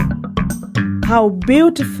How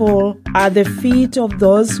beautiful are the feet of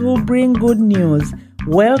those who bring good news.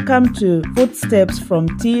 Welcome to Footsteps from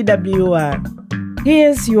TWR.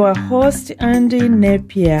 Here's your host, Andy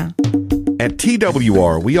Napier. At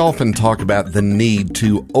TWR, we often talk about the need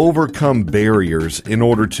to overcome barriers in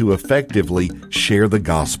order to effectively share the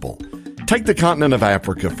gospel. Take the continent of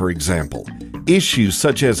Africa, for example. Issues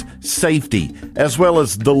such as safety, as well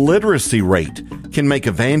as the literacy rate, can make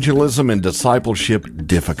evangelism and discipleship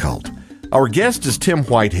difficult. Our guest is Tim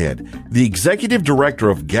Whitehead, the Executive Director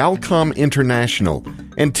of Galcom International.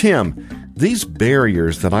 And Tim, these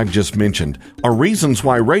barriers that I've just mentioned are reasons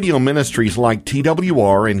why radio ministries like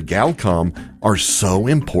TWR and Galcom are so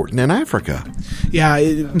important in Africa. Yeah,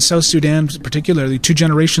 in South Sudan particularly, 2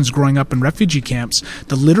 generations growing up in refugee camps,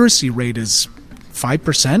 the literacy rate is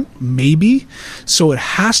 5%, maybe. So it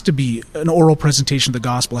has to be an oral presentation of the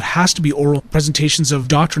gospel. It has to be oral presentations of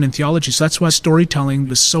doctrine and theology. So that's why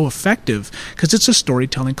storytelling is so effective, because it's a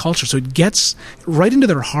storytelling culture. So it gets right into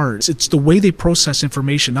their hearts. It's the way they process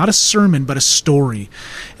information, not a sermon, but a story.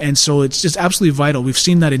 And so it's just absolutely vital. We've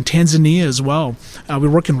seen that in Tanzania as well. We're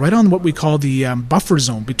working right on what we call the buffer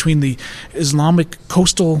zone between the Islamic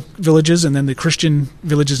coastal villages and then the Christian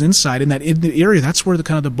villages inside. And that in the area, that's where the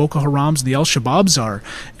kind of the Boko Harams and the Al-Shabaabs are.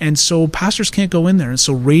 And so pastors can't go in there. And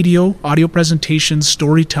so radio, audio presentations,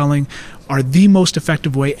 storytelling are the most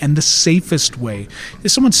effective way and the safest way. If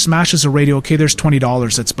someone smashes a radio, okay, there's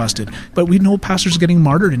 $20 that's busted. But we know pastors are getting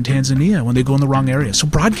martyred in Tanzania when they go in the wrong area. So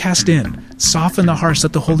broadcast in. Soften the hearts.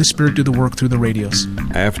 Let the Holy Spirit do the work through the radios.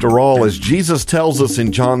 After all, as Jesus tells us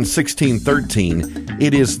in John 16:13,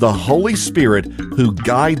 it is the Holy Spirit who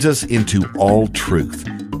guides us into all truth.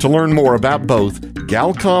 To learn more about both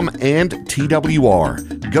Galcom and TWR,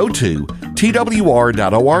 go to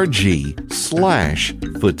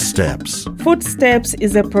twr.org/footsteps. Footsteps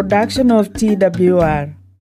is a production of TWR.